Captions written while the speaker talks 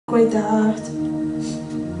great thou art.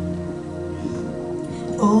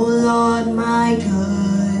 O Lord my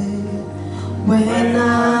God, when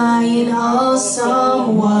I in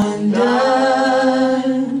awesome wonder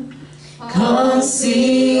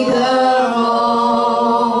consider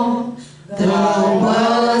all the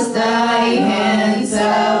works thy hands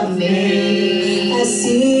have made, I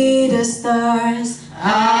see the stars,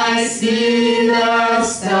 I see the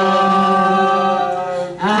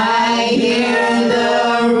stars, I hear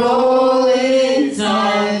the rolling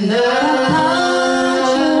thunder,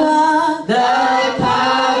 thy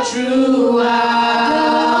power throughout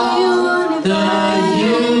the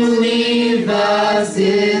universe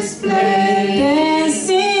displayed. Then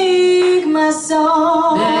sing my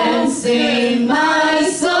soul, then sing my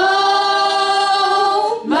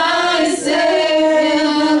soul, my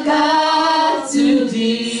Savior God, to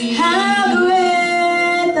thee. How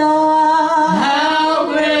great thou art, how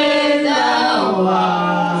great thou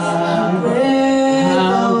art,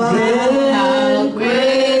 how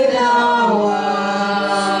great thou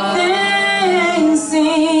art. Then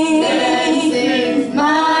sing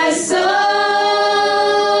my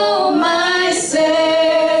soul, my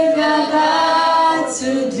Savior God,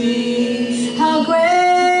 to thee. How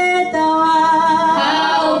great thou art,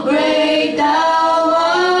 how great thou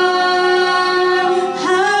art,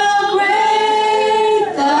 how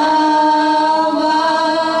great thou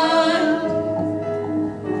art.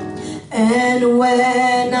 And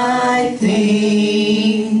when I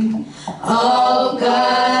think of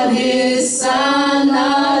God, His Son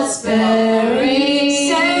not sparing,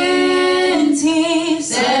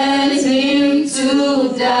 sent him to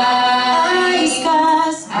die,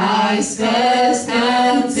 I scarce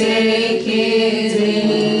can take it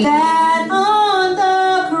in. That on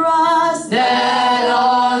the cross,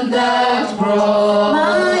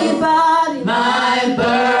 my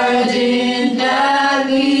burden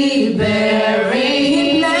gladly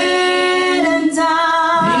bearing, He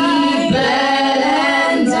bled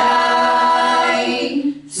and died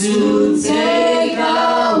to take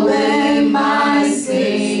away my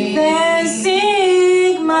sin. Then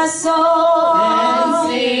sing my soul,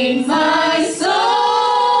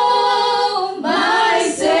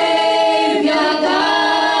 my Savior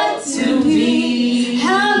God, to thee.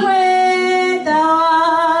 How great thou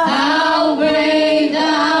art, how great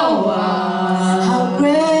thou art, how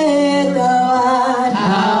great thou art,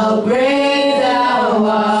 how great thou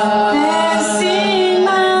art. Then sing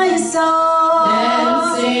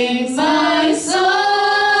my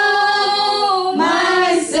soul,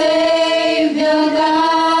 my Savior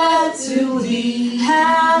God, to thee.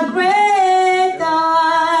 How great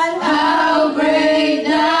thou art, how great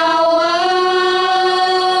thou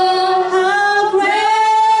art, how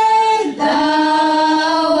great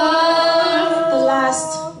thou art. The last.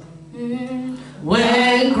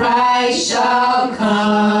 When Christ shall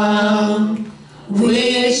come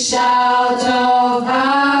with shout of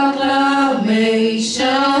acclamation,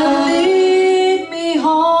 lead me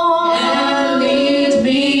home,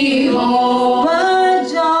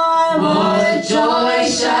 what joy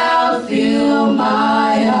shall fill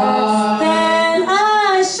my heart. Then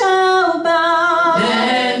I shall bow,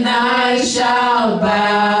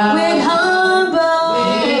 with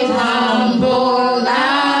humble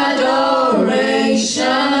adoration,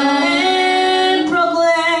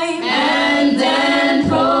 and then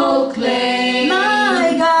proclaim,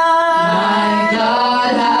 my God,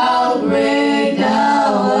 how great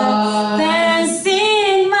thou art. Then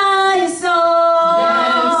sing my soul,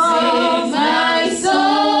 my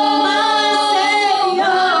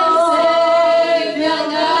Savior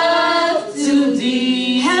God, to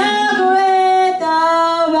thee. How great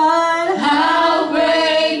thou art, how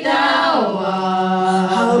great thou art,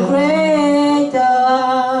 how great thou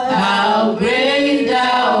art, how great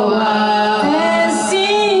thou art. Then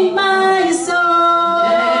sing my soul,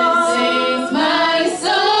 my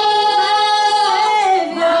Savior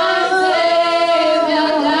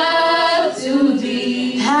God, to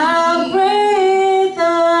thee. How great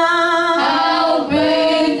thou art, how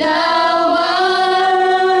great thou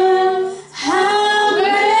art, how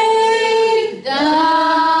great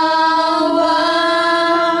thou art.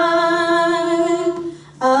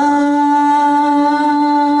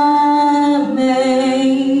 Amen.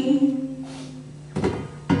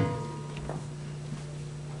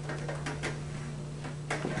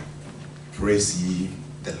 Praise ye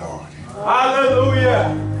the Lord.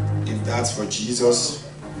 Hallelujah. If that's for Jesus,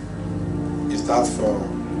 if that's for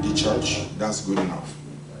the church, that's good enough.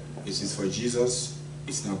 If it's for Jesus,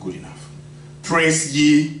 it's not good enough. Praise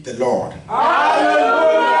ye the Lord.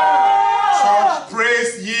 Hallelujah. Church,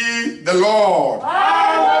 praise ye the Lord.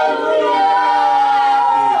 Hallelujah.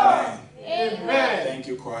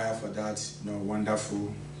 choir for that,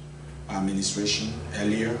 wonderful administration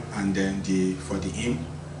earlier, and then for the hymn,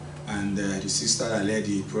 and the sister that led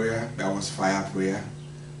the prayer, that was fire prayer.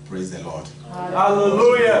 Praise the Lord.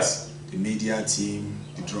 Hallelujah. The media team,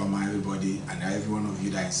 the drummer, everybody, and every one of you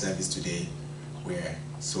that are in service today, we're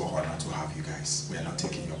so honored to have you guys. We are not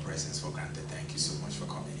taking your presence for granted. Thank you so much for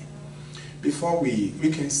coming in. Before we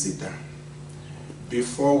can sit down.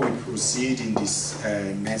 Before we proceed in this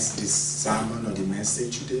this sermon or the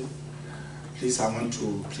message today, please, I want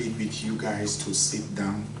to plead with you guys to sit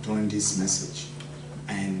down during this message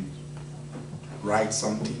and write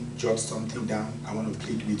something, jot something down. I want to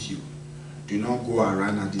plead with you. Do not go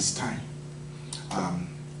around at this time.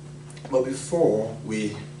 But before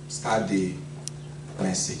we start the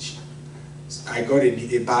message, I got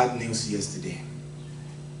a bad news yesterday.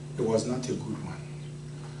 It was not a good one.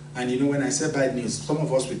 And when I say bad news, some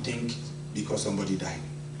of us would think because somebody died.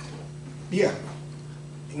 Yeah.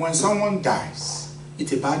 When someone dies,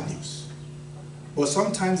 it's a bad news. But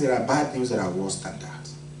sometimes there are bad news that are worse than that.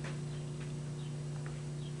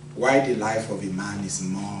 Why the life of a man is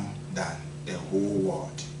more than the whole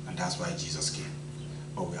world. And that's why Jesus came.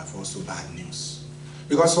 But we have also bad news.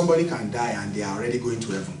 Because somebody can die and they are already going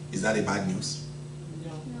to heaven. Is that a bad news?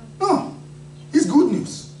 No. It's good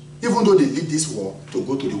news. Even though they leave this world to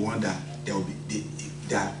go to the one that there will be,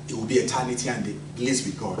 that it will be eternity and they bliss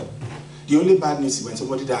with God. The only bad news is when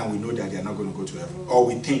somebody dies and we know that they are not going to go to heaven. Or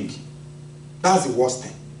we think. That's the worst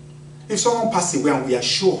thing. If someone passes away and we are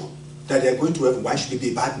sure that they are going to heaven, why should it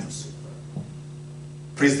be bad news?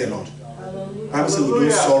 Praise the Lord. The Bible says we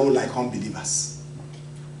don't sorrow like unbelievers.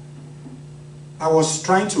 I was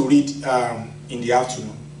trying to read in the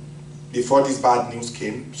afternoon before this bad news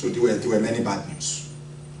came. So there were many bad news.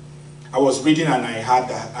 I was reading and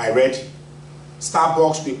I read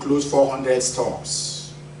Starbucks will close 400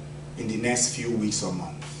 stores in the next few weeks or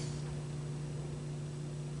months.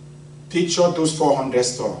 Picture those 400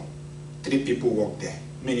 stores. 3 people work there,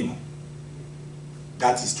 minimum.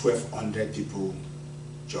 That is 1,200 people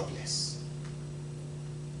jobless.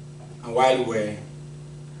 And while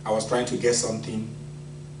I was trying to get something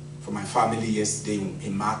for my family yesterday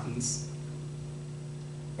in Martins,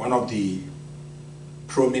 one of the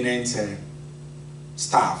prominent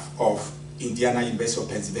staff of Indiana University of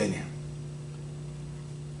Pennsylvania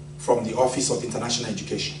from the Office of International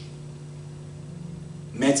Education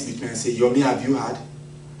met with me and said, Yomi, have you heard?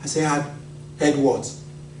 I said, I heard what?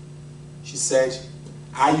 She said,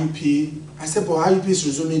 IUP. I said, but IUP is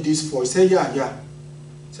resuming this for. He said, yeah. I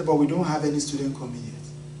said, but we don't have any student coming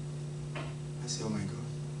yet. I said, oh my God.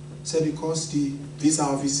 He said, because the visa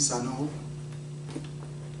offices are not open.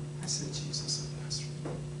 I said, Jesus of Nazareth.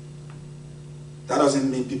 That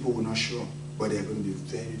doesn't mean people will not show up, but they're going to be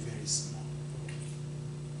very, very small.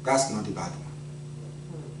 That's not the bad one.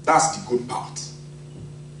 That's the good part.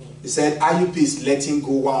 He said, IUP is letting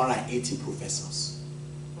go 180 professors.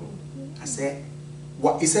 I said,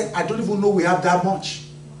 what? He said, I don't even know we have that much.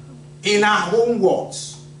 In our own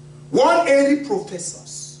words, 180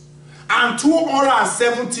 professors and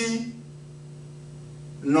 270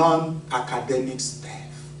 non-academic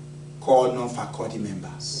staff called non-faculty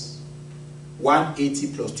members.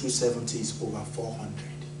 180 plus 270 is over 400.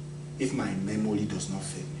 If my memory does not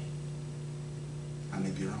fail me. I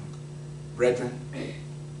may be wrong. Brethren,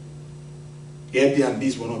 Airbnb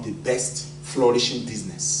is one of the best flourishing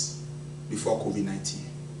business before COVID-19.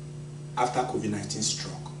 After COVID-19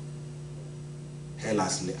 struck, hell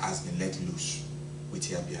has been let loose with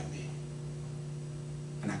Airbnb.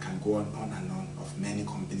 And I can go on and on of many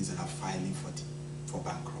companies that are filing for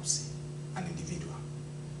bankruptcy and individual.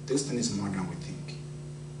 This thing is more than we think.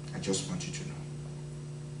 I just want you to know.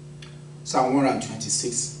 Psalm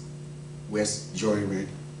 126, where Joy read,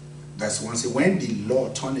 verse 1 says, when the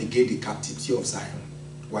Lord turned again the captivity of Zion,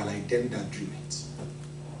 while I them that dream it.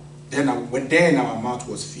 Then our mouth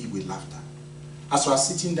was filled with laughter. As you are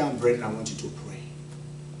sitting down, brethren, I want you to pray.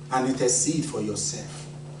 And intercede for yourself,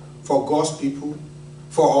 for God's people,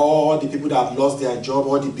 for all the people that have lost their job,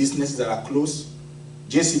 all the businesses that are closed.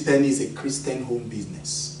 JCPenney is a Christian home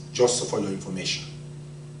business, just for your information.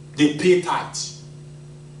 They pay tithe.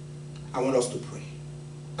 I want us to pray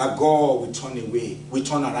that God will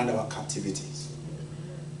turn around our captivities.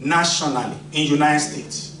 Nationally, in United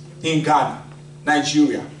States, in Ghana,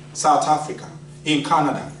 Nigeria, South Africa, in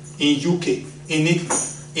Canada, in UK, in Italy,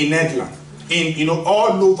 in Netherlands, in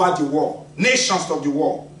all over the world, nations of the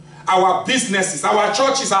world. Our businesses, our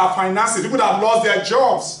churches, our finances, people that have lost their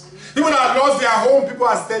jobs, people that have lost their home, people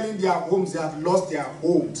are selling their homes, they have lost their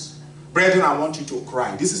homes. Brethren, I want you to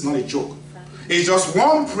cry. This is not a joke. It's just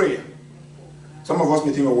one prayer. Some of us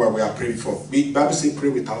may think, oh, well, we are praying for. The Bible says pray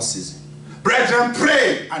without ceasing. Brethren,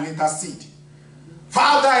 pray and intercede.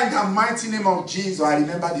 Father, in the mighty name of Jesus, I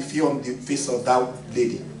remember the fear on the face of that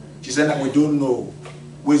lady. She said that we don't know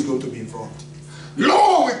who is going to be involved.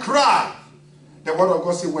 Lord, we cry. The word of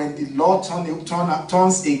God says, when the Lord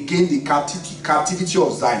turns again the captivity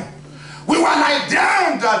of Zion, we were like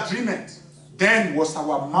them that dreamed. Then was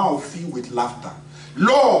our mouth filled with laughter.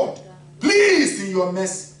 Lord, please, in your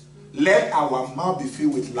mercy, let our mouth be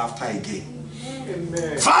filled with laughter again.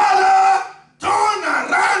 Amen. Father, turn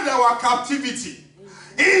around our captivity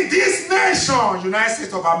in this nation, United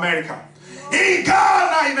States of America, in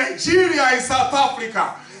Ghana, in Nigeria, in South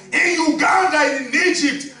Africa, in Uganda, in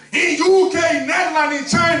Egypt, in UK, in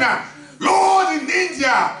Netherlands, in China, Lord, in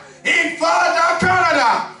India, in Father,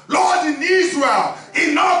 Canada, Lord, in Israel,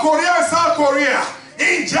 in North Korea and South Korea,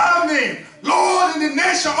 in Germany, Lord, in the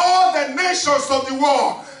nation, all the nations of the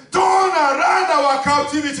world. Turn around our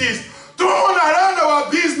captivities. Turn around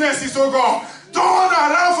our businesses, oh God. Turn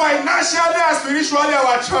around financially and spiritually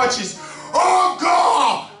our churches. Oh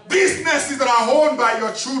God, businesses that are owned by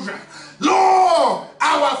your children. Lord,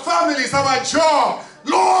 our families, our job.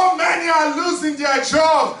 Lord, many are losing their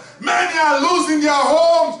jobs. Many are losing their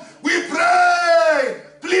homes. We pray,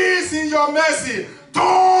 please, in your mercy,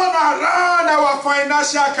 turn around our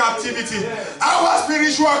financial captivity, our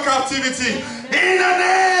spiritual captivity. In the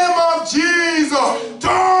name of Jesus,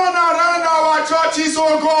 turn around our churches,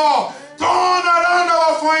 oh God. Turn around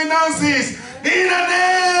our finances. In the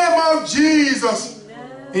name of Jesus.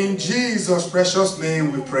 In Jesus' precious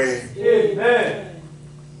name we pray. Amen.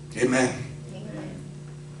 Amen.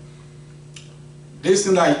 This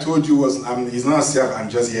thing that I told you was, it's not as if I'm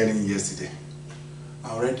just hearing it yesterday.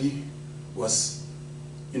 I already was,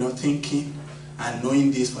 thinking and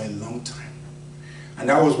knowing this for a long time. And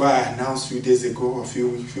that was why I announced a few days ago,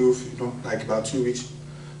 like about 2 weeks,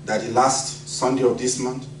 that the last Sunday of this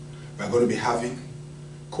month, we're going to be having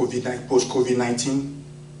post-COVID-19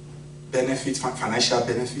 benefits, financial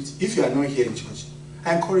benefits. If you are not here in church,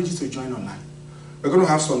 I encourage you to join online. We're going to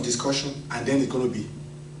have some discussion, and then it's going to be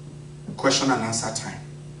question and answer time.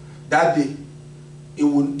 That day,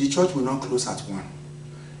 the church will not close at 1.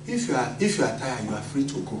 If you are tired, you are free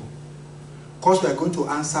to go. Because we are going to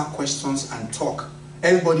answer questions and talk.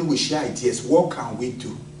 Everybody will share ideas. What can we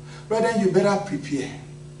do? Brother, you better prepare.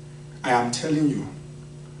 I am telling you,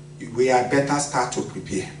 we are better start to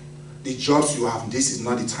prepare. The jobs you have, this is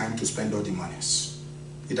not the time to spend all the monies.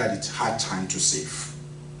 It's that it's hard time to save.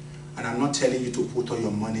 And I'm not telling you to put all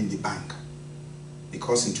your money in the bank.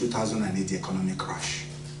 Because in 2008, the economic crash,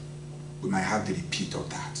 we might have the repeat of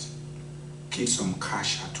that. Keep some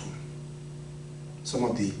cash at home. Some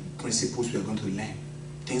of the principles we are going to learn,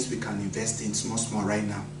 things we can invest in small right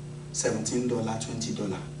now, $17,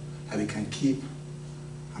 $20, that we can keep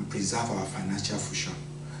and preserve our financial future.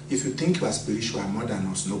 If you think you are spiritual and more than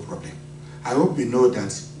us, no problem. I hope you know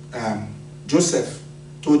that Joseph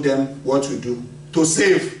told them what to do to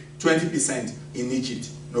save 20% in Egypt.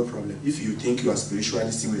 No problem. If you think you are spiritual,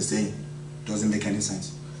 this thing we're saying doesn't make any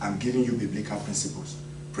sense. I'm giving you biblical principles.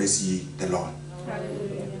 Praise ye the Lord.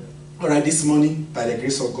 Hallelujah. All right, this morning, by the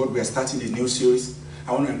grace of God, we are starting a new series.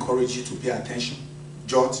 I want to encourage you to pay attention,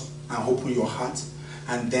 jot, and open your heart.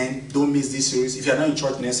 And then don't miss this series. If you're not in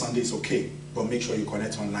church next Sunday, it's okay. But make sure you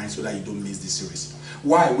connect online so that you don't miss this series.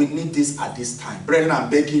 Why? We need this at this time. Brethren, I'm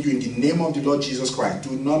begging you in the name of the Lord Jesus Christ,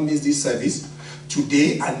 do not miss this service.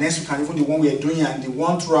 Today and next week, and even the one we are doing, and the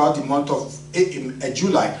one throughout the month of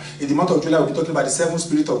July. In the month of July, we'll be talking about the 7th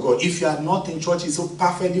Spirit of God. If you are not in church, it's so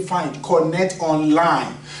perfectly fine. Connect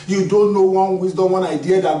online. You don't know one wisdom, one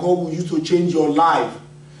idea that God will use to change your life.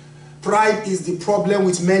 Pride is the problem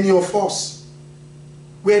with many of us.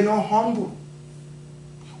 We're not humble.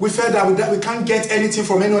 We feel that we can't get anything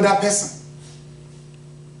from any other person.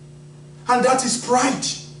 And that is pride.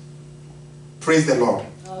 Praise the Lord.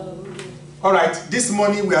 All right, this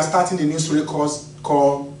morning we are starting the new story course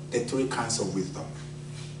called The 3 Kinds of Wisdom.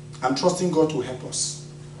 I'm trusting God to help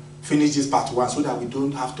us finish this part 1 so that we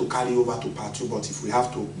don't have to carry over to part 2, but if we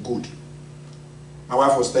have to, good. My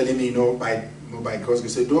wife was telling me, by God's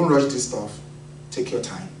grace, don't rush this stuff. Take your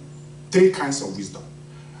time. 3 kinds of wisdom.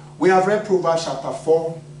 We have read Proverbs chapter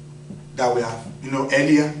 4 that we have,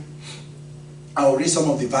 earlier. I'll read some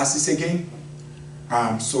of the verses again.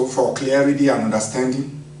 So for clarity and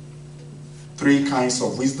understanding. 3 kinds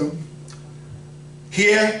of wisdom.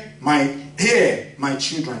 Hear, my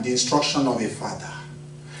children, the instruction of a father,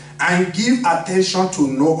 and give attention to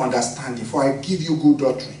no understanding, for I give you good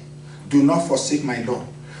doctrine. Do not forsake my law.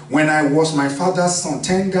 When I was my father's son,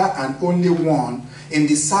 tender and only one in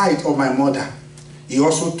the sight of my mother, He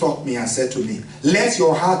also taught me and said to me, let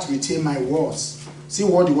your heart retain my words. See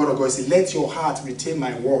what the word of God says. Let your heart retain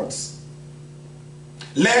my words.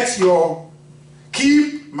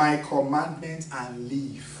 Keep my commandments and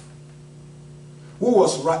live. Who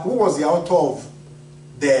was the author of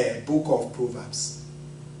the book of Proverbs?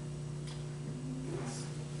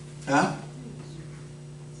 Huh?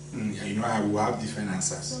 You know, I will have different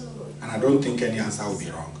answers. And I don't think any answer will be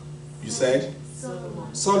wrong. You said?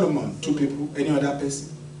 Solomon. 2 people. Any other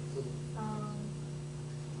person?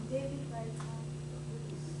 David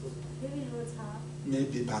wrote her.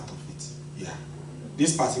 Maybe part of it. Yeah.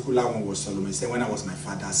 This particular one was Solomon. He said, when I was my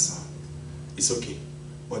father's son. It's okay.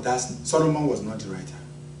 But Solomon was not the writer.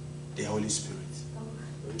 The Holy Spirit.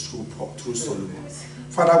 Through Solomon.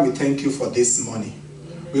 Father, we thank you for this morning.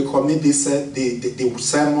 We commit this the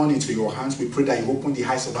sermon into your hands. We pray that you open the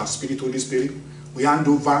eyes of our spirit, Holy Spirit. We hand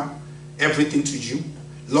over everything to you.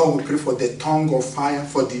 Lord, we pray for the tongue of fire,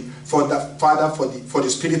 for the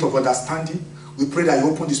spirit of understanding. We pray that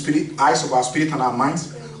you open the eyes of our spirit and our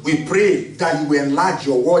minds. We pray that you will enlarge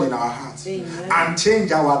your word in our hearts. Amen. And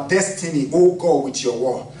change our destiny, oh God, with your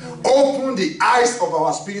word. Open the eyes of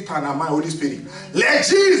our spirit and our mind, Holy Spirit. Let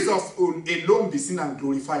Jesus alone be seen and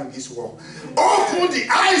glorified in this world. Open the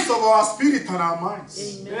eyes of our spirit and our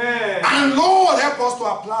minds. Amen. And Lord, help us to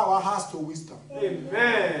apply our hearts to wisdom.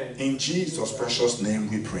 Amen. In Jesus' precious name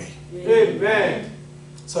we pray. Amen.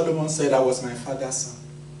 Solomon said, I was my father's son.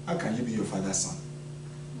 How can you be your father's son?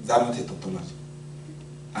 Is that not a tautology?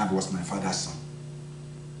 I was my father's son.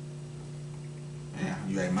 Yeah,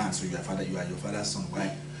 you are a man, so you are your father's son.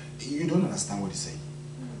 Why? You don't understand what he's saying.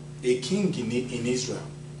 A king in Israel,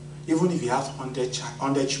 even if he has 100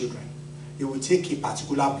 children, he will take a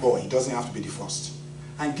particular boy, he doesn't have to be the first,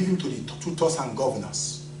 and give him to the tutors and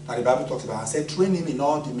governors that the Bible talks about, and say, train him in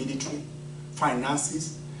all the military,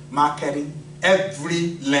 finances, marketing,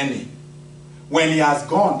 every learning. When he has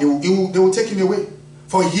gone, they will take him away.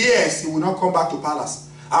 For years, he will not come back to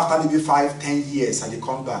palace. After maybe 5-10 years, and he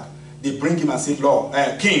comes back, they bring him and say, Lord,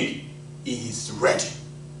 King, he is ready.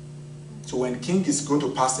 So when king is going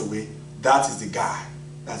to pass away, that is the guy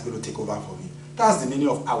that's going to take over for me. That's the meaning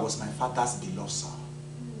of I was my father's beloved son.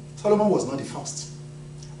 Solomon was not the first,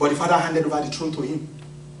 but the father handed over the throne to him.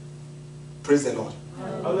 Praise the Lord.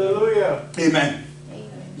 Hallelujah. Amen. Amen.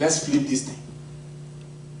 Let's flip this thing.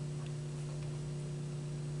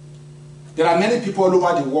 There are many people all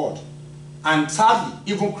over the world, and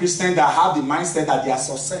sadly, even Christians that have the mindset that their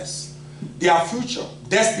success, their future,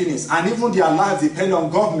 destinies, and even their lives depend on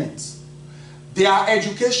government. Their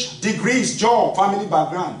education, degrees, job, family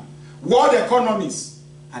background, world economies,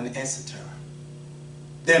 and etc.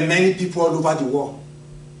 There are many people all over the world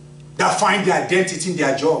that find their identity in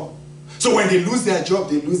their job. So when they lose their job,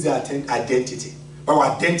 they lose their identity. But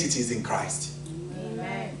our identity is in Christ.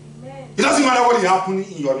 Amen. It doesn't matter what is happening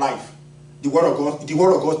in your life. The word of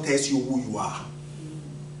God tells you who you are.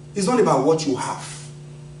 It's not about what you have.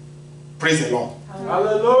 Praise the Lord.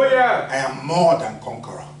 Hallelujah. I am more than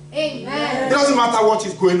conqueror. Amen. It doesn't matter what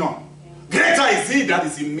is going on. Greater is he that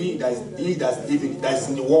is in me, that is he that is living, that is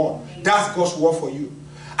in the world. That's God's word for you.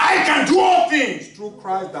 I can do all things through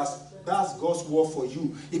Christ. That's God's word for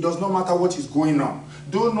you. It does not matter what is going on.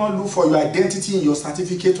 Do not look for your identity in your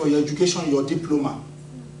certificate or your education or your diploma.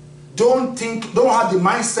 Don't have the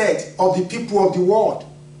mindset of the people of the world.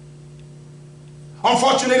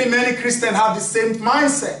 Unfortunately, many Christians have the same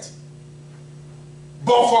mindset.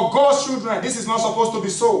 But for God's children, this is not supposed to be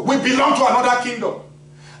so. We belong to another kingdom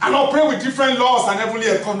and operate with different laws and heavenly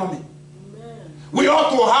economy. Amen. We ought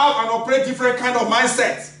to have and operate different kind of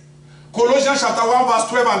mindset. Colossians chapter 1 verse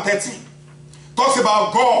 12 and 13 talks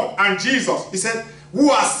about God and Jesus. He said, who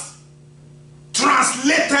has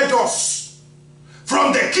translated us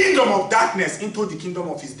from the kingdom of darkness into the kingdom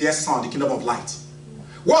of his dear son, the kingdom of light.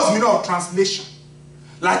 What's the meaning of translation?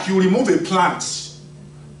 Like you remove a plant,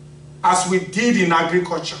 as we did in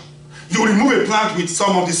agriculture. You remove a plant with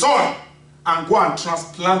some of the soil and go and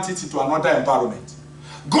transplant it into another environment.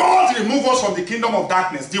 God removed us from the kingdom of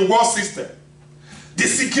darkness, the world system. The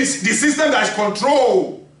system that is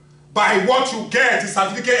controlled by what you get, the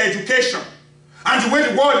certificate education, and the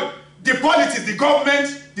way the world, the politics, the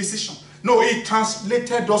government decision. No, he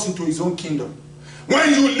translated us into his own kingdom. When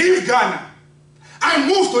you leave Ghana and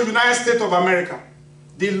move to the United States of America,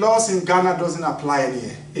 the laws in Ghana doesn't apply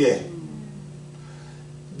anywhere. Here.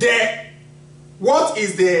 What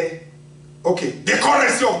is the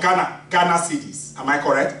currency of Ghana? Ghana cedis. Am I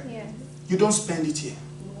correct? Yes. You don't spend it here.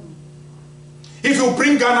 If you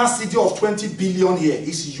bring Ghana cedi of 20 billion here,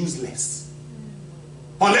 it's useless.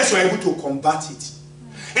 Unless you are able to convert it.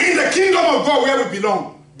 In the kingdom of God where we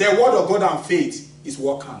belong, the word of God and faith is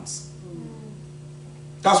what counts.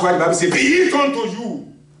 That's why the Bible says, be it unto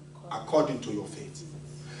you according to your faith.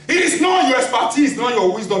 It is not your expertise, not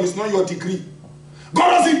your wisdom, it's not your degree. God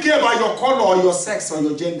doesn't care about your color or your sex or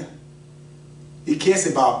your gender. He cares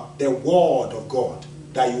about the word of God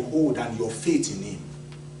that you hold and your faith in him.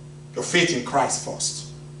 Your faith in Christ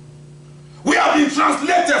first. We have been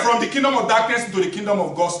translated from the kingdom of darkness into the kingdom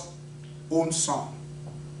of God's own son.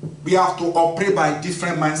 We have to operate by a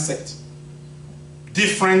different mindset,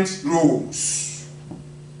 different rules.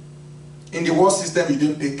 In the world system, you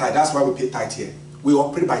don't pay tithe. That's why we pay tithe here. We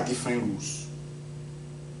operate by different rules.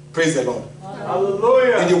 Praise the Lord.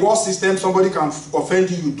 Hallelujah. In the world system, somebody can offend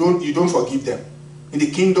you, you don't forgive them. In the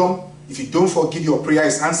kingdom, if you don't forgive, your prayer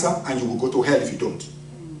is answered and you will go to hell if you don't.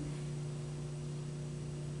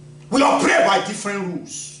 We operate by different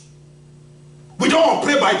rules. We don't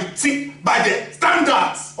operate by the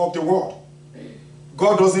standards of the world.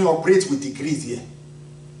 God doesn't operate with degrees here.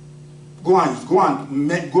 Go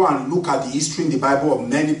and look at the history in the Bible of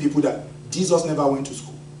many people that Jesus never went to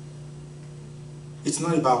school. It's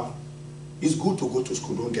not about, it's good to go to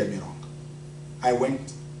school, don't get me wrong. I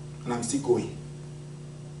went and I'm still going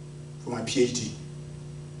for my PhD.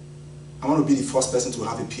 I want to be the first person to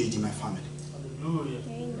have a PhD in my family. Hallelujah.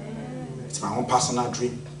 Amen. It's my own personal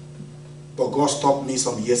dream. But God stopped me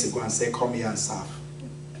some years ago and said, come here and serve.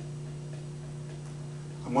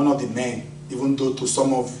 I'm one of the men, even though to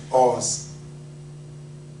some of us,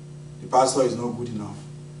 the pastor is not good enough.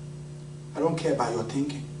 I don't care about your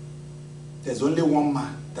thinking. There's only one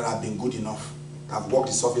man that has been good enough that have walked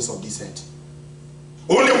the surface of this earth.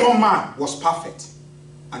 Only one man was perfect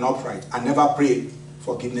and upright and never prayed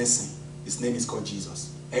forgiveness sin. His name is called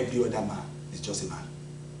Jesus. Every other man is just a man.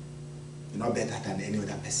 You're not better than any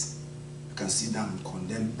other person. You can sit down and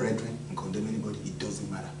condemn brethren and condemn anybody. It doesn't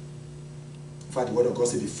matter. In fact, the word of God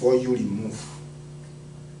says, before you remove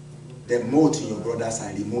the mote in your brother's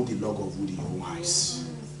eye, remove the log of wood in your own eyes.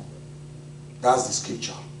 That's the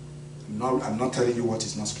scripture. I'm not telling you what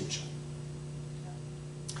is not scripture.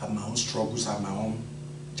 I have my own struggles, I have my own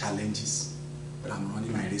challenges, but I'm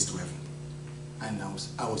running my race to heaven. And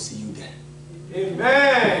I will see you there.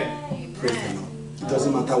 Amen. Praise the Lord. It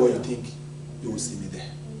doesn't matter what you think, you will see me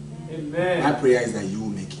there. Amen. My prayer is that you will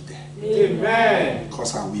make it there. Amen.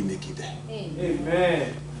 Because I will make it there.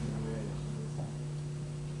 Amen.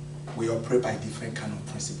 We operate by different kind of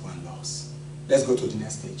principle and laws. Let's go to the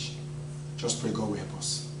next stage. Just pray God will help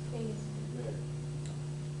us.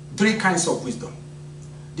 3 kinds of wisdom.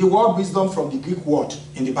 The word wisdom from the Greek word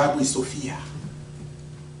in the Bible is Sophia.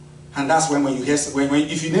 And that's when you hear,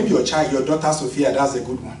 if you name your child, your daughter Sophia, that's a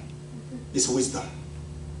good one. It's wisdom.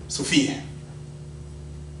 Sophia.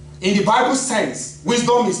 In the Bible sense,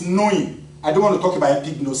 wisdom is knowing. I don't want to talk about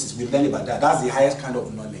epignosis. We learn about that. That's the highest kind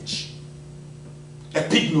of knowledge.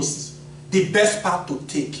 Epignosis. The best path to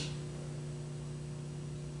take.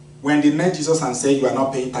 When they met Jesus and said, you are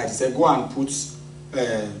not paying tithe, he said, go and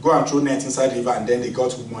throw net inside the river, and then they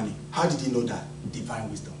got money. How did he know that?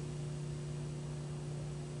 Divine wisdom.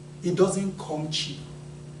 It doesn't come cheap.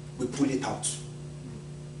 We pull it out.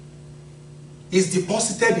 It's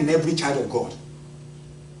deposited in every child of God.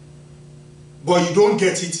 But you don't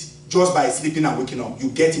get it just by sleeping and waking up.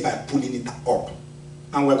 You get it by pulling it up.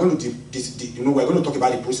 And we're going to we're going to talk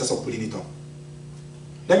about the process of pulling it up.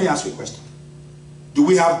 Let me ask you a question. Do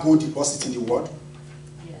we have gold deposits in the world?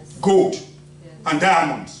 Yes. Gold Yes. and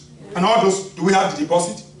diamonds. Yes. And all those, do we have the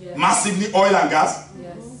deposit? Yes. Massively oil and gas?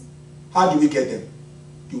 Yes. How do we get them?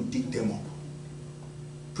 You dig them up.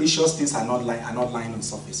 Precious things are not lying on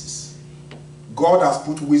surfaces. God has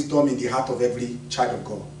put wisdom in the heart of every child of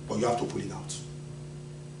God, but you have to pull it out.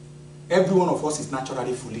 Every one of us is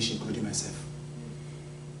naturally foolish, including myself.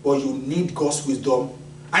 But you need God's wisdom,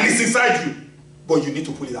 and it's inside you, but you need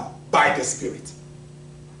to pull it out by the Spirit.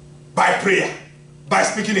 By prayer, by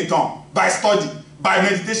speaking in tongues, by study, by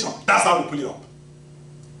meditation. That's how we pull it up.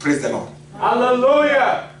 Praise the Lord.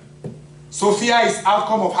 Hallelujah. Sophia is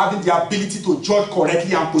outcome of having the ability to judge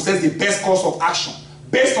correctly and possess the best course of action.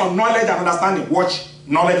 Based on knowledge and understanding. Watch,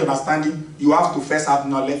 knowledge and understanding. You have to first have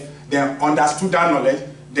knowledge, then understood that knowledge,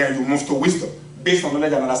 then you move to wisdom. Based on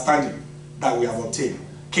knowledge and understanding that we have obtained.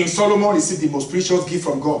 King Solomon received the most precious gift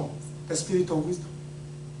from God, the spirit of wisdom.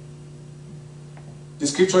 The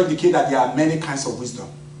scripture indicates that there are many kinds of wisdom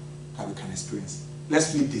that we can experience.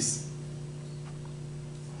 Let's flip this.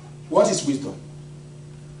 What is wisdom?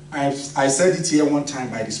 I said it here one time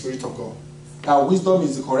by the Spirit of God. That wisdom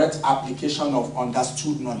is the correct application of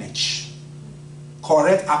understood knowledge.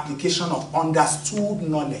 Correct application of understood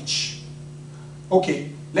knowledge.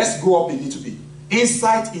 Okay, let's go up a little bit.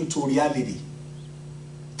 Insight into reality.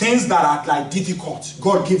 things that are like difficult,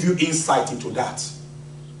 God give you insight into that.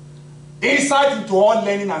 Insight into all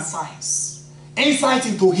learning and science. Insight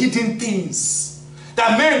into hidden things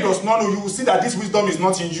that man does not know. You will see that this wisdom is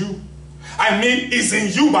not in you. I mean, it's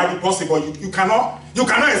in you by the possible. You cannot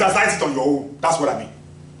exercise it on your own. That's what I mean.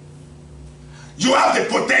 You have the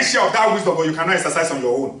potential of that wisdom, but you cannot exercise on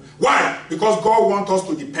your own. Why? Because God wants us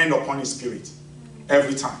to depend upon His Spirit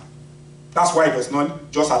every time. That's why He does not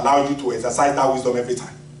just allow you to exercise that wisdom every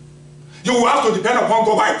time. You will have to depend upon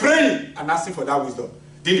God by praying and asking for that wisdom.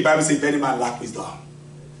 Then the Bible says, if any man lack wisdom,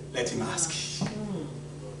 let him ask.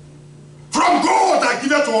 From God that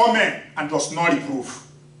giveth to all men and does not reprove.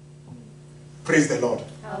 Praise the Lord.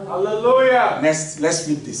 Hallelujah. Next, let's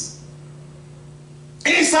read this.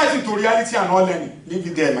 Insight into reality and all learning. Leave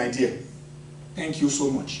it there, my dear. Thank you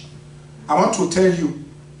so much. I want to tell you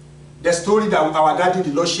the story that our daddy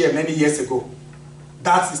the Lord shared many years ago.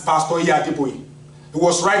 That is Pastor Iyadeboye. He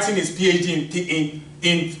was writing his PhD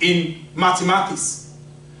in mathematics.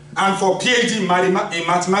 And for PhD in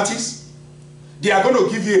mathematics, they are going to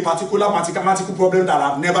give you a particular mathematical problem that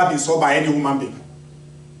have never been solved by any human being.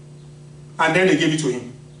 And then they gave it to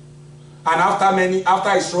him. And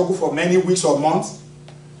after he struggled for many weeks or months,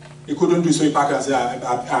 he couldn't do so. He packed and said,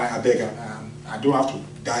 I beg, I don't have to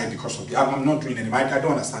die because of it. I'm not doing anything. I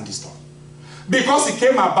don't understand this stuff. Because it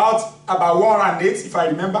came about 108, if I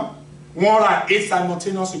remember, 108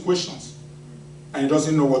 simultaneous equations. And he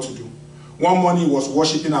doesn't know what to do. One morning he was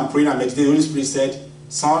worshiping and praying and meditating. The Holy Spirit said,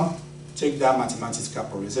 son, take that mathematical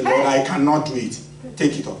problem. He said, Lord, I cannot do it.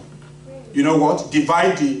 Take it up. You know what?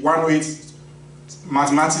 Divide the 108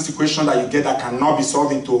 mathematics equation that you get that cannot be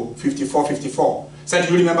solved into 54. Said,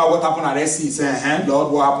 do you remember what happened at SC? He said,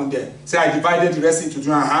 Lord, what happened there? Say, I divided the rest into 2,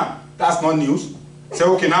 That's not news. Say,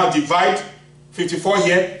 okay, now divide 54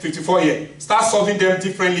 here, 54 here. Start solving them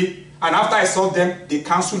differently. And after I solved them, they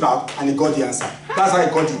cancelled out and he got the answer. That's how I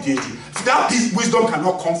got the PhD. So that wisdom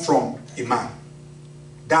cannot come from a man.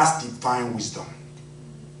 That's divine wisdom.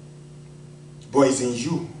 But it's in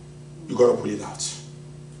you. You got to pull it out.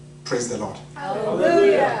 Praise the Lord.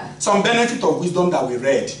 Hallelujah. Some benefit of wisdom that we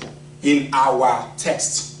read in our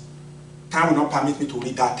text. Time will not permit me to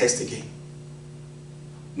read that text again.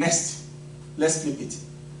 Next, let's flip it.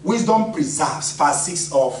 Wisdom preserves, verse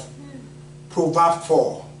 6 of Proverbs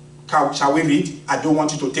 4. Shall we read? I don't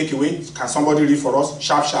want you to take away. Can somebody read for us?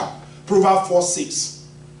 Sharp, sharp. Proverbs 4:6.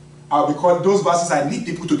 Because those verses, I need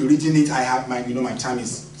people to be reading it. I have my time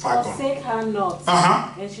is far gone. Forsake her not,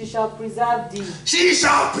 and she shall preserve thee. She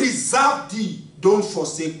shall preserve thee. Don't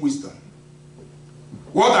forsake wisdom.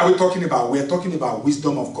 What are we talking about? We are talking about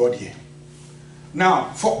wisdom of God here.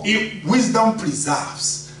 Now, for if wisdom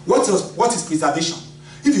preserves, what is preservation?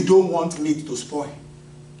 If you don't want meat to spoil,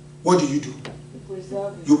 what do?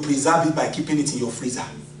 You preserve it by keeping it in your freezer.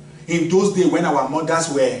 In those days when our mothers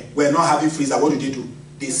were not having freezer, what do?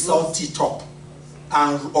 They salt it up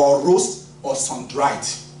or roast or sun-dry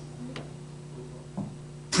it.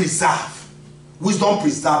 Preserve. Wisdom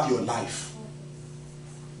preserve your life.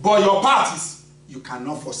 But your part is you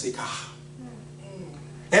cannot forsake her.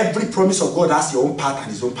 Every promise of God has your own part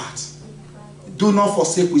and his own part. Do not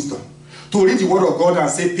forsake wisdom. To read the word of God and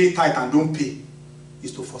say pay tithe and don't pay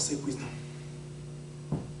is to forsake wisdom.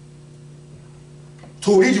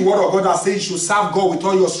 To read the word of God that says you should serve God with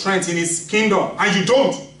all your strength in his kingdom and you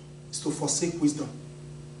don't, is to forsake wisdom.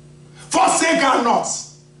 Forsake her not,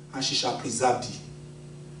 and she shall preserve thee.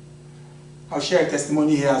 I'll share a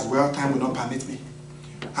testimony here as well. Time will not permit me.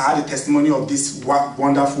 I had a testimony of this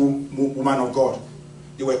wonderful woman of God.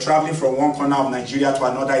 They were traveling from one corner of Nigeria to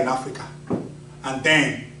another in Africa. And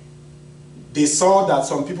then they saw that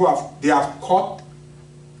some people have caught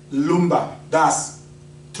lumber, that's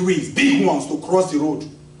trees, big ones, to cross the road.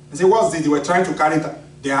 And say, what's this? They were trying to carry it.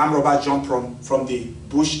 The armed robber jumped from the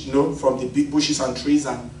bush, from the big bushes and trees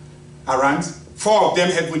and around. 4 of them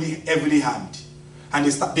heavily harmed. And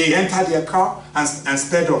they entered their car and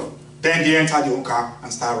sped off. Then they entered their own car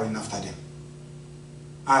and started running after them.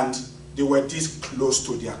 And they were this close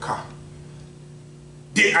to their car.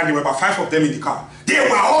 And there were about 5 of them in the car. They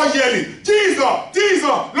were all yelling, Jesus, Jesus,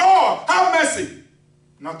 Lord, have mercy.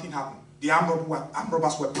 Nothing happened. The armed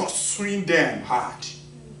robbers were pursuing them hard.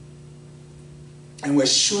 And were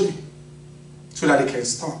shooting so that they can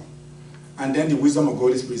stop. And then the wisdom of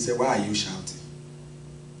God Spirit said, why are you shouting?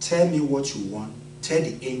 Tell me what you want. Tell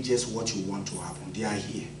the angels what you want to happen. They are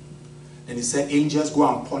here. Then he said, angels, go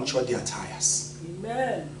and puncture their tires.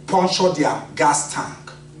 Amen. Puncture their gas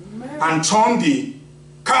tank. Amen. And turn the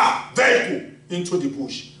vehicle into the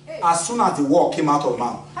bush. Hey. As soon as the wall came out of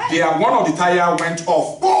mouth, one of the tires went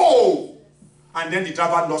off. Boom! And then the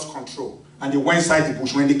driver lost control. And they went inside the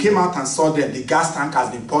bush. When they came out and saw them, the gas tank has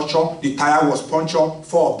been punctured, the tire was punctured,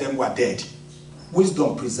 4 of them were dead.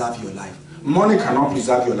 Wisdom preserve your life. Money cannot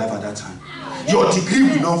preserve your life at that time. Your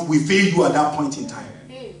degree will fail you at that point in time.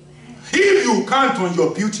 If you count on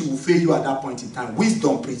your beauty, will fail you at that point in time.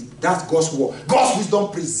 Wisdom, that's God's word. God's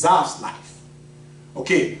wisdom preserves life.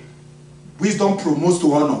 Okay. Wisdom promotes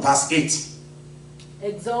to honor. Verse 8.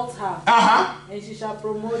 Exalt her, and she shall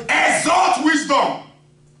promote you. Exalt wisdom,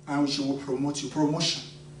 and she will promote you. Promotion.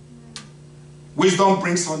 Wisdom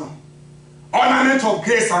brings honor. Ornament of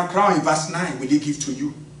grace and crown in verse 9 will he give to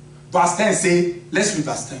you. Verse 10 say, let's read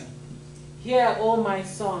verse 10. Hear, O my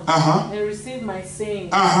son, and receive my saying,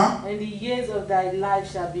 and the years of thy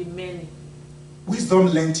life shall be many. Wisdom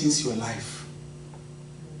lengthens your life.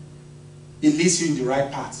 It leads you in the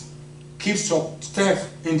right path. Keeps your step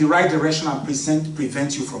in the right direction and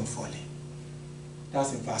prevents you from falling.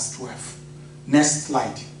 That's in verse 12. Next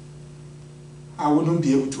slide. I wouldn't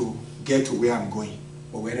be able to get to where I'm going,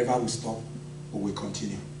 but wherever we stop, we will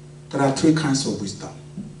continue. There are 3 kinds of wisdom.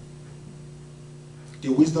 The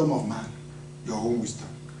wisdom of man, your own wisdom.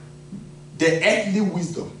 The earthly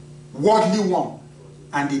wisdom, worldly one,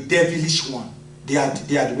 and the devilish one. They are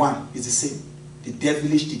the one, it's the same. The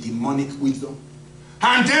devilish, the demonic wisdom.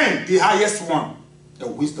 And then the highest one, the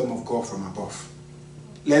wisdom of God from above.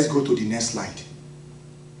 Let's go to the next slide.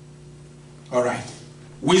 All right.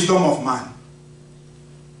 Wisdom of man.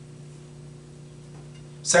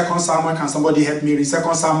 2 Samuel, can somebody help me read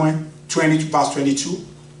 2 Samuel 20 verse 22?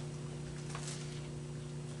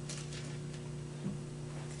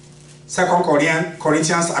 2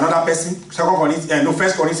 Corinthians, another person.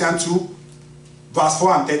 1 Corinthians 2, verse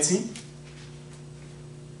 4 and 13.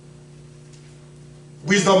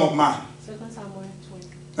 Wisdom of man. 2 Samuel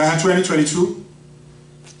 20. 22.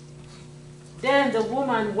 Then the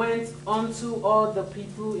woman went unto all the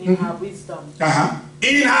people in her wisdom.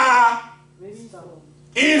 In her Wisdom.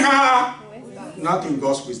 In her not in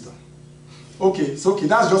God's wisdom. Okay, it's okay.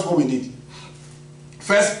 That's just what we need.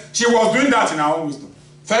 First, she was doing that in her own wisdom.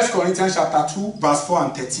 1 Corinthians chapter 2, verse 4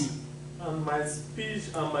 and 13. And my speech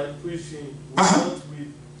and my preaching will not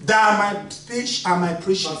with that my speech and my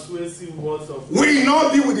preaching persuasive words of will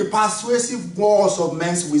not be with the persuasive words of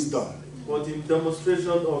men's wisdom, but in demonstration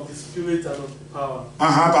of the Spirit and of the power.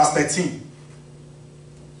 Verse 13.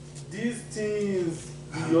 These things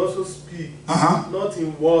we also speak, not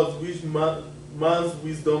in words which man's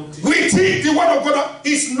wisdom teaches. We teach the word of God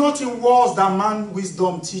is not in words that man's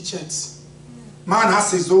wisdom teaches. Man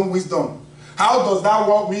has his own wisdom. How does that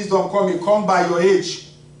word wisdom come? It comes by your age.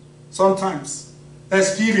 Sometimes.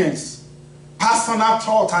 Experience. Personal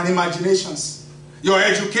thought and imaginations. Your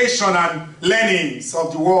education and learnings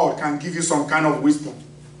of the world can give you some kind of wisdom.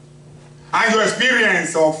 And your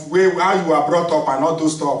experience of how you are brought up and all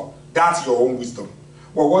those stuff, that's your own wisdom.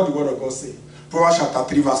 Well, what the word of God say? Proverbs chapter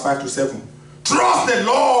 3, verse 5 to 7. Trust the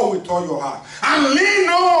Lord with all your heart, and lean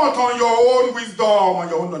not on your own wisdom, on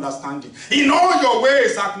your own understanding. In all your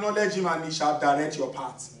ways acknowledge him, and he shall direct your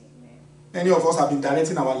path. Many of us have been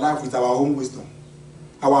directing our life with our own wisdom,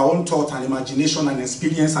 our own thought and imagination and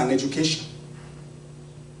experience and education.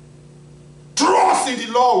 Trust in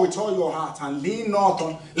the Lord with all your heart, and lean not,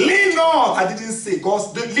 I didn't say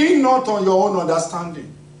God, lean not on your own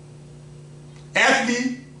understanding.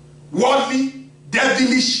 Earthly, worldly,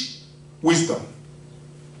 devilish wisdom.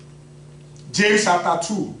 James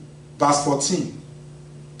chapter 2, verse 14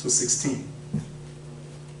 to 16.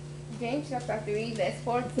 James chapter 3, verse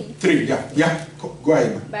 14. 3, yeah. Go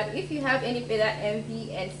ahead. But if you have any bitter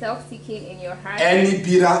envy and self-seeking in your heart, Any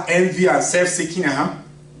bitter envy and self-seeking,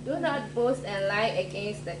 do not boast and lie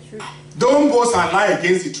against the truth. Don't boast and lie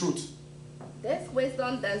against the truth. This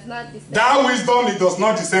wisdom does not descend. That wisdom, it does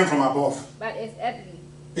not descend from above. But is earthly.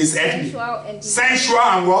 It's earthly. Sensual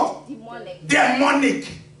And what? demonic. Demonic.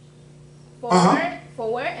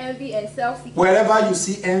 For where envy and self-seeking, Wherever you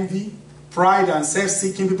see envy, pride, and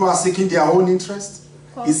self-seeking, people are seeking their own interest.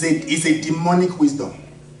 It's a demonic wisdom.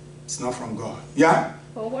 It's not from God. Yeah?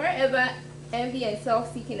 For wherever envy and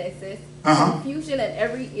self-seeking exists, confusion and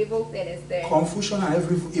every evil thing is there. Confusion and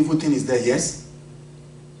every evil thing is there, yes?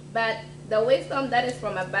 But the wisdom that is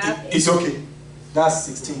from above It's okay. That's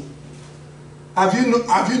 16. Have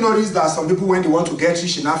you noticed that some people, when they want to get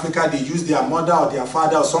rich in Africa, they use their mother or their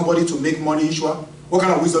father or somebody to make money usual? What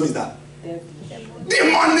kind of wisdom is that?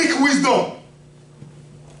 Demonic wisdom.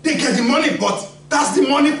 They get the money, but that's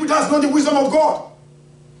demonic. That's not the wisdom of God.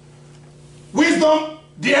 Wisdom,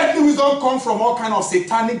 the earthly wisdom comes from all kind of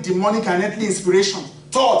satanic, demonic, and earthly inspiration,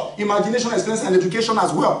 thought, imagination, experience, and education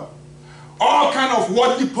as well. All kind of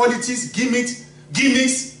worldly politics, gimmicks,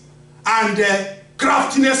 and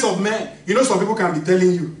Craftiness of men. You know, some people can be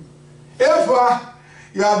telling you, if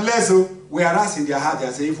you are blessed, whereas in their heart they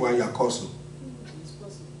are saying, if you are cursed.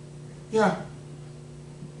 Yeah.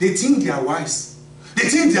 They think they are wise. They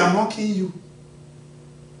think they are mocking you.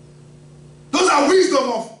 Those are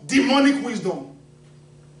wisdom of demonic wisdom.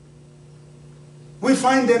 We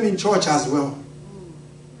find them in church as well.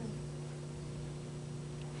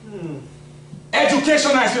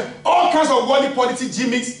 Education, all kinds of worldly politics,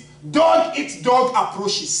 gimmicks, dog eat dog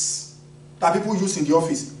approaches that people use in the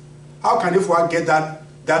office. How can they get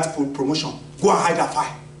that promotion? Go and hide that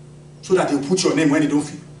file so that they'll put your name when they don't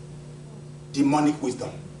feel. Demonic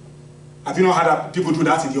wisdom. Have you not heard people do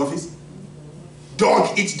that in the office?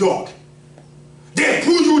 Dog eat dog. They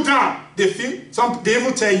pull you down. They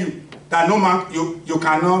even tell you that no man, you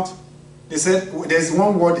cannot. They said, there's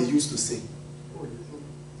one word they used to say.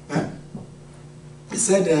 He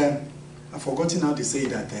said, I've forgotten how they say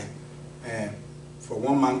that for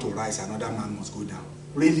one man to rise, another man must go down.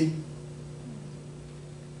 Really?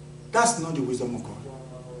 That's not the wisdom of God.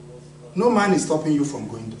 No man is stopping you from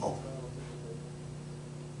going up.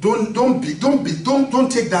 Don't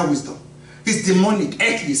take that wisdom. It's demonic,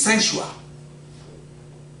 earthly, sensual.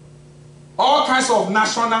 All kinds of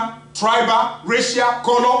national, tribal, racial,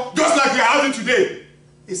 color, just like we are having today.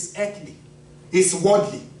 It's earthly, it's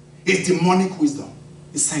worldly, it's demonic wisdom,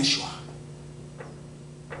 it's sensual.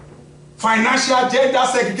 Financial, gender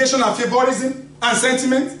segregation and favorism and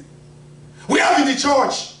sentiment. We have in the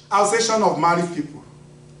church association of married people,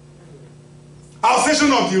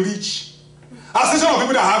 association of the rich, association of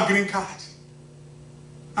people that have green card,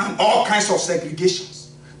 and all kinds of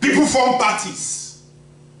segregations. People form parties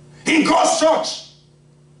in God's church.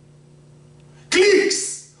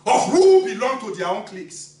 Cliques of who belong to their own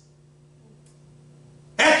cliques.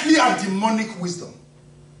 Earthly and demonic wisdom.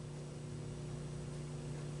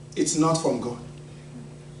 It's not from God.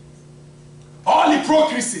 All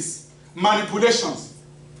hypocrisies, manipulations.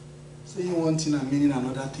 Saying one thing and meaning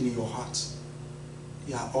another thing in your heart.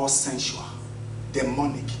 They are all sensual,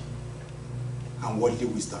 demonic, and worldly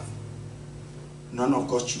wisdom. None of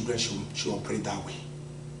God's children should operate that way.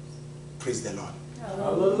 Praise the Lord.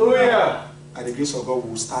 Hallelujah. By the grace of God,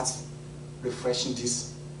 we'll start refreshing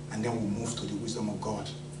this, and then we'll move to the wisdom of God.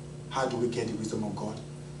 How do we get the wisdom of God?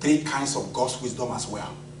 3 kinds of God's wisdom as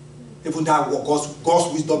well. Even that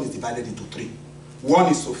God's wisdom is divided into 3.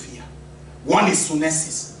 One is Sophia, one is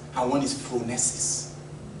Sunesis, and one is Phronesis,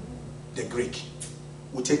 the Greek.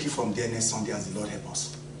 We'll take it from there next Sunday as the Lord help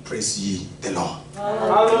us. Praise ye the Lord.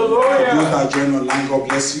 Hallelujah. Those that join online, God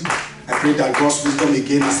bless you. I pray that God's wisdom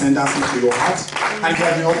again ascends into your heart. And if you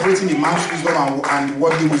have been operating in man's wisdom and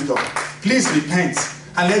worldly wisdom, please repent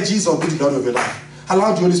and let Jesus be the Lord of your life.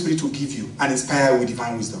 Allow the Holy Spirit to give you and inspire you with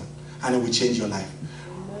divine wisdom, and it will change your life.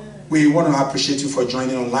 We want to appreciate you for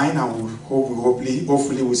joining online, and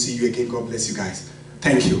hopefully we'll see you again. God bless you guys.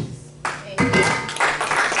 Thank you.